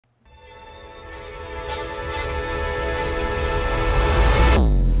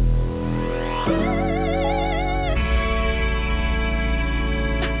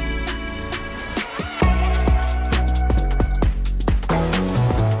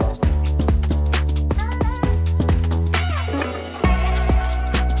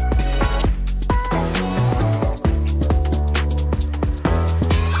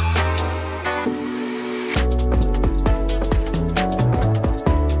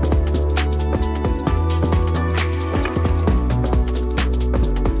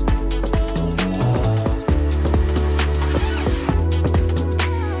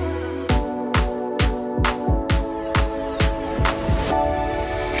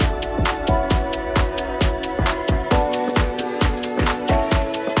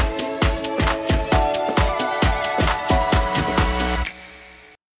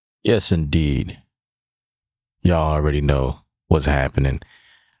Yes, indeed. Y'all already know what's happening.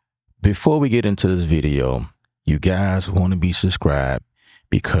 Before we get into this video, you guys want to be subscribed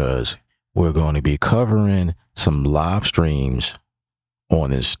because we're going to be covering some live streams on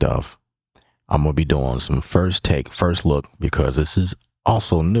this stuff. I'm going to be doing some first take, first look because this is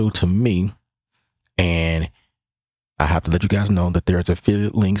also new to me. And I have to let you guys know that there's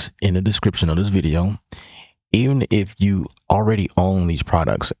affiliate links in the description of this video. Even if you already own these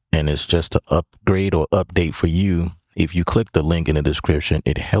products and it's just an upgrade or update for you, if you click the link in the description,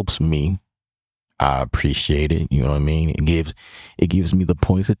 it helps me. I appreciate it. You know what I mean? It gives me the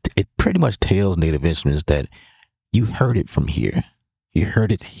points. It pretty much tells Native Instruments that you heard it from here. You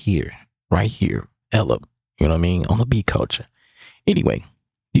heard it here, right here. Ella, you know what I mean? On the beat culture. Anyway,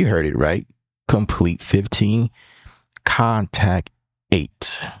 you heard it right. Komplete 15, Kontakt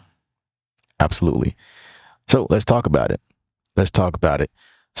 8. Absolutely. So let's talk about it.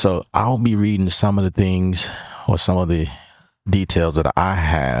 So I'll be reading some of the things or some of the details that I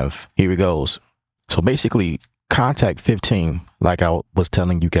have. Here it goes. So basically, Kontakt 15, like I was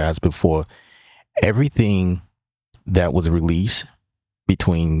telling you guys before, everything that was released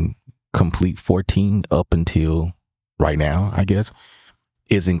between Komplete 14 up until right now, I guess,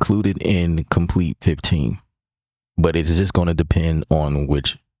 is included in Komplete 15. But it's just going to depend on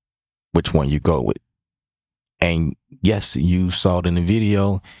which one you go with. And yes, you saw it in the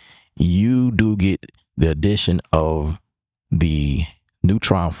video, you do get the addition of the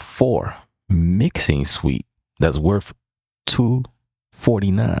Neutron 4 mixing suite that's worth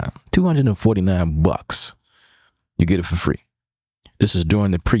 $249. You get it for free. This is during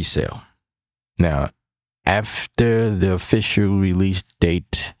the pre-sale. Now, after the official release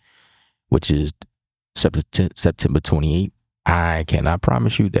date, which is September 28th, I cannot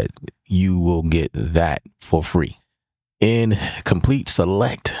promise you that you will get that for free. In Komplete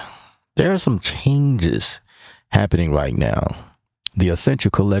Select, there are some changes happening right now. The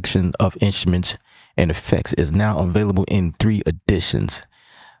Essential Collection of Instruments and Effects is now available in 3 editions.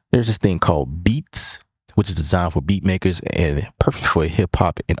 There's this thing called Beats, which is designed for beat makers and perfect for hip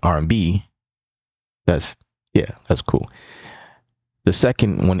hop and R&B. That's cool. The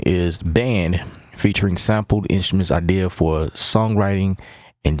second one is Band, featuring sampled instruments idea for songwriting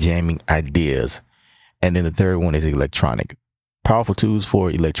and jamming ideas. And then the third one is Electronic, powerful tools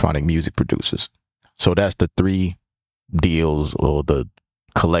for electronic music producers. So that's the 3 deals or the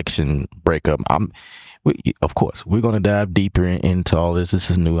collection breakup. Of course, we're going to dive deeper into all this. This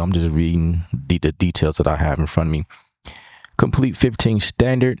is new. I'm just reading the details that I have in front of me. Komplete 15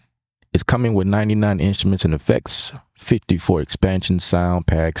 Standard is coming with 99 instruments and effects, 54 expansion sound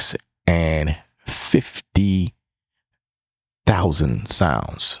packs, and 50,000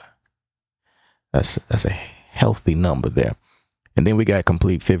 sounds. That's a healthy number there. And then we got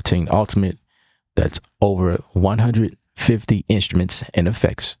Komplete 15 Ultimate. That's over 150 instruments and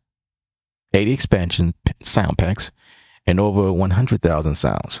effects, 80 expansion sound packs, and over 100,000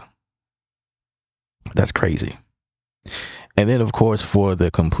 sounds. That's crazy. And then, of course, for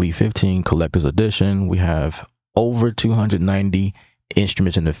the Komplete 15 Collector's Edition, we have over 290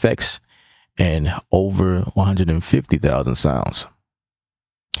 instruments and effects and over 150,000 sounds.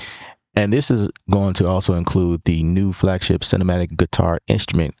 And this is going to also include the new flagship cinematic guitar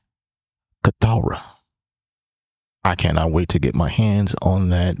instrument, Guitarra. I cannot wait to get my hands on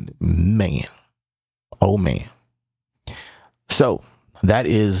that, man. Oh, man. So that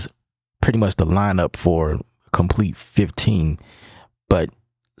is pretty much the lineup for Komplete 15. But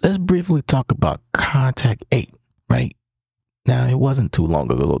let's briefly talk about Kontakt 8, right? Now, it wasn't too long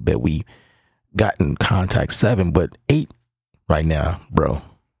ago that we gotten Kontakt 7, but 8 right now, bro,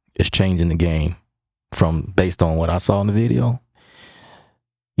 is changing the game from based on what I saw in the video.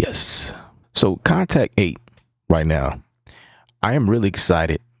 Yes. So Kontakt 8 right now, I am really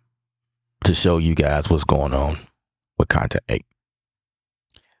excited to show you guys what's going on with Kontakt 8.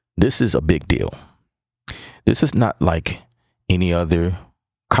 This is a big deal. This is not like any other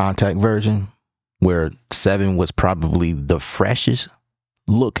Kontakt version where 7 was probably the freshest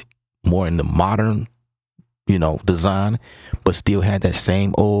look, more in the modern, design, but still had that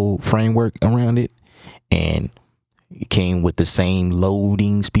same old framework around it. And it came with the same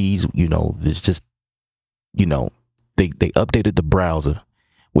loading speeds. There's just, they updated the browser,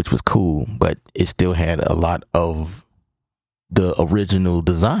 which was cool, but it still had a lot of the original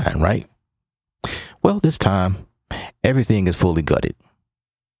design, right? Well, this time, everything is fully gutted.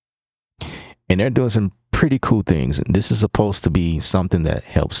 And they're doing some pretty cool things. And this is supposed to be something that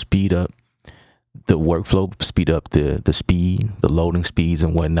helps speed up the workflow, speed up the speed, the loading speeds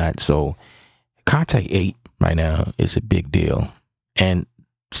and whatnot. So Kontakt 8 right now is a big deal. And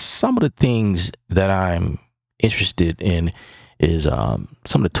some of the things that I'm interested in is some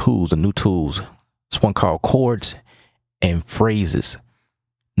of the tools, the new tools. There's one called chords and phrases.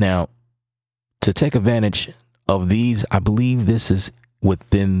 Now, to take advantage of these, I believe this is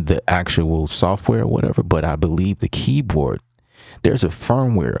within the actual software or whatever, but I believe the keyboard, there's a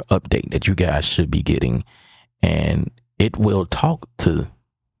firmware update that you guys should be getting, and it will talk to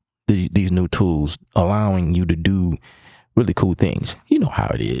these new tools, allowing you to do really cool things. You know how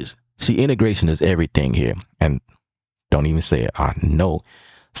it is. See, integration is everything here. And don't even say it. I know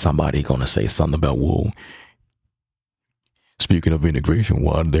somebody gonna say something about, whoa, speaking of integration,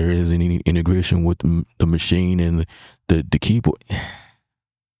 why there is any integration with the machine and the keyboard.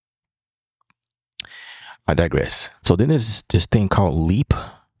 I digress. So then there's this thing called Leap,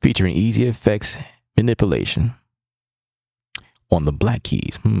 featuring easy effects manipulation on the black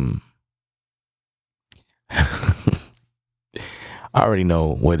keys. I already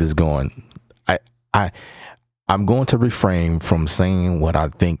know where this is going. I'm going to refrain from saying what I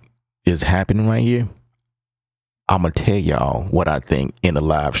think is happening right here. I'm gonna tell y'all what I think in the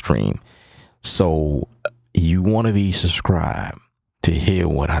live stream. So you want to be subscribed to hear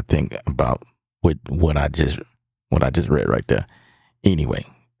what I think about what I just read right there. Anyway,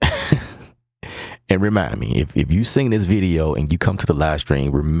 and remind me, if you seen this video and you come to the live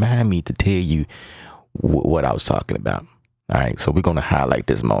stream, remind me to tell you what I was talking about. All right, so we're gonna highlight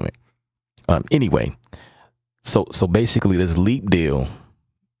this moment. Anyway, so basically, this Leap deal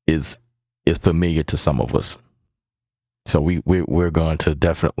is familiar to some of us. So we're going to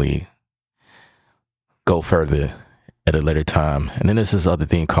definitely go further at a later time. And then there's this other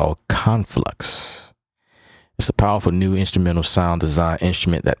thing called Konflux. It's a powerful new instrumental sound design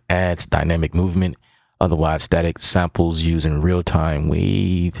instrument that adds dynamic movement, otherwise static samples using real-time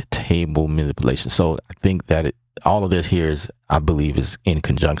wavetable manipulation. So I think that all of this here is, I believe, is in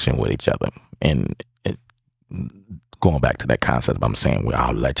conjunction with each other. And going back to that concept I'm saying, well,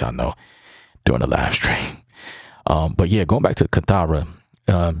 I'll let y'all know during the live stream. But yeah, going back to Kontakt,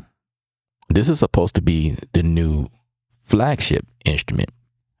 this is supposed to be the new flagship instrument.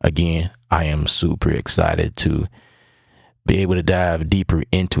 Again, I am super excited to be able to dive deeper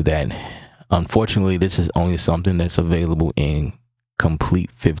into that. Unfortunately, this is only something that's available in Komplete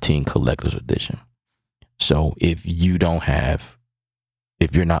 15 Collector's Edition. So if you're not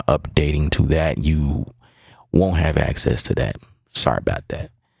updating to that, you won't have access to that. Sorry about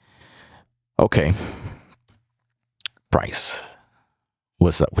that. Okay. Price.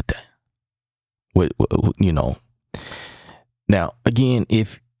 What's up with that? You know. Now, again,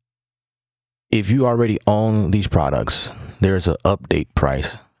 if you already own these products, there's an update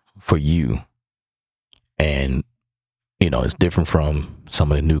price for you. And, you know, it's different from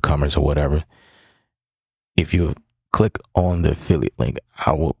some of the newcomers or whatever. If you click on the affiliate link,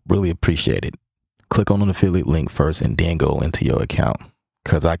 I will really appreciate it. Click on an affiliate link first and then go into your account,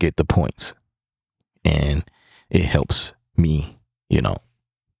 because I get the points and it helps me, you know.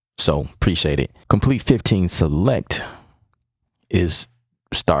 So appreciate it. Komplete 15 Select is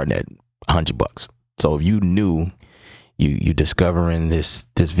starting at $100. So if you new, you discovering this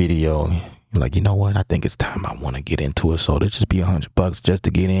video, you're like, you know what, I think it's time I want to get into it. So it'll just be $100 just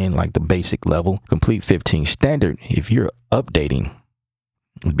to get in, like the basic level. Komplete 15 Standard, if you're updating,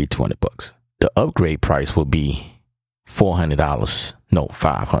 it'll be $20. The upgrade price will be $400. No,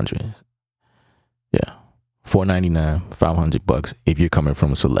 $500. Yeah, $499, $500 if you're coming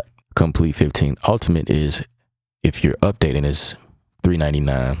from a Select. Komplete 15 Ultimate is, if you're updating, is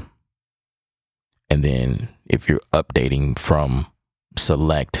 $399. And then if you're updating from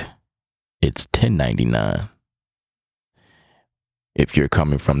Select, it's $10.99. If you're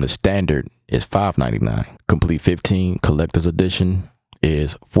coming from the Standard, it's $5.99. Komplete 15 Collector's Edition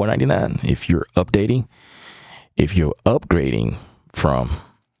is $4.99 if you're updating. If you're upgrading from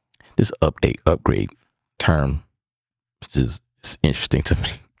this upgrade term, which is interesting to me.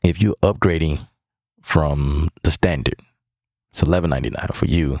 If you're upgrading from the Standard, it's $11.99 for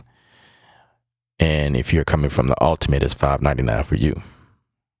you. And if you're coming from the Ultimate, it's $5.99 for you.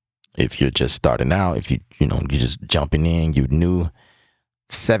 If you're just starting out, if you're just jumping in, you new,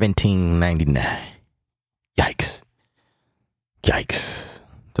 $17.99. Yikes. Yikes.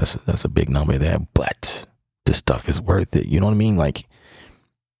 That's a big number there, but this stuff is worth it. You know what I mean? Like,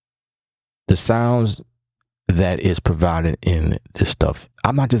 the sounds that is provided in this stuff,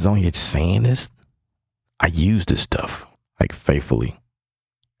 I'm not just on here saying this. I use this stuff like faithfully.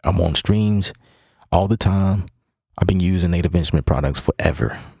 I'm on streams all the time. I've been using Native Instrument products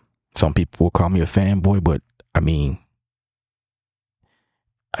forever. Some people will call me a fanboy, but I mean,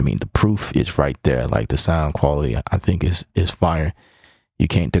 the proof is right there. Like, the sound quality, I think is fire. You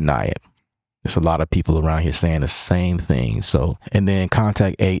can't deny it. There's a lot of people around here saying the same thing. So, and then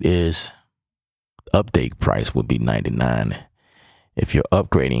Kontakt 8 is update price would be $99. If you're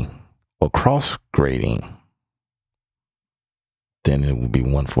upgrading or cross grading, then it would be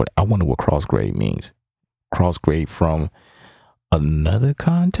 $140. I wonder what cross grade means. Cross grade from another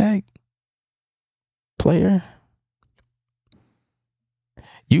Kontakt player.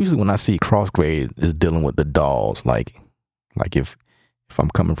 Usually when I see cross grade, is dealing with the DAWs. Like if I'm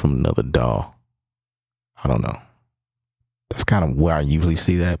coming from another DAW, I don't know. That's kind of where I usually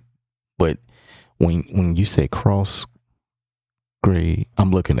see that. But when you say cross grade,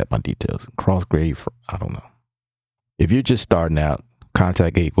 I'm looking at my details. Cross grade, I don't know. If you're just starting out,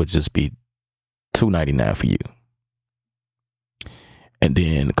 Kontakt 8 would just be $299 for you. And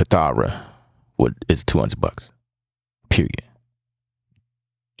then Katara is $200, period.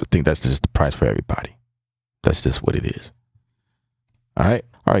 I think that's just the price for everybody. That's just what it is. All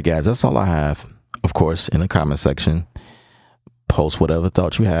right, guys, that's all I have. Of course, in the comment section, post whatever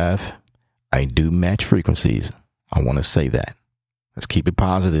thoughts you have. I do match frequencies. I want to say that. Let's keep it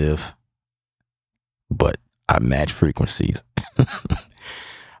positive, but I match frequencies.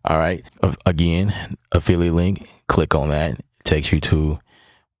 All right. Again, affiliate link, click on that. It takes you to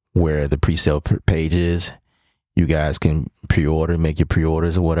where the pre-sale page is. You guys can pre-order, make your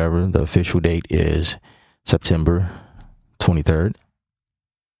pre-orders or whatever. The official date is September 23rd.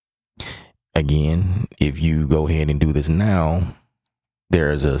 Again, if you go ahead and do this now,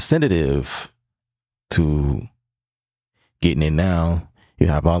 there's a incentive to getting it now. You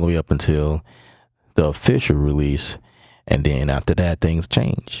have all the way up until the official release, and then after that, things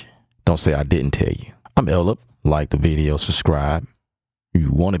change. Don't say I didn't tell you. I'm Elip. Like the video, subscribe.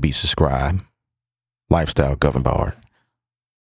 You want to be subscribed. Lifestyle governed by art.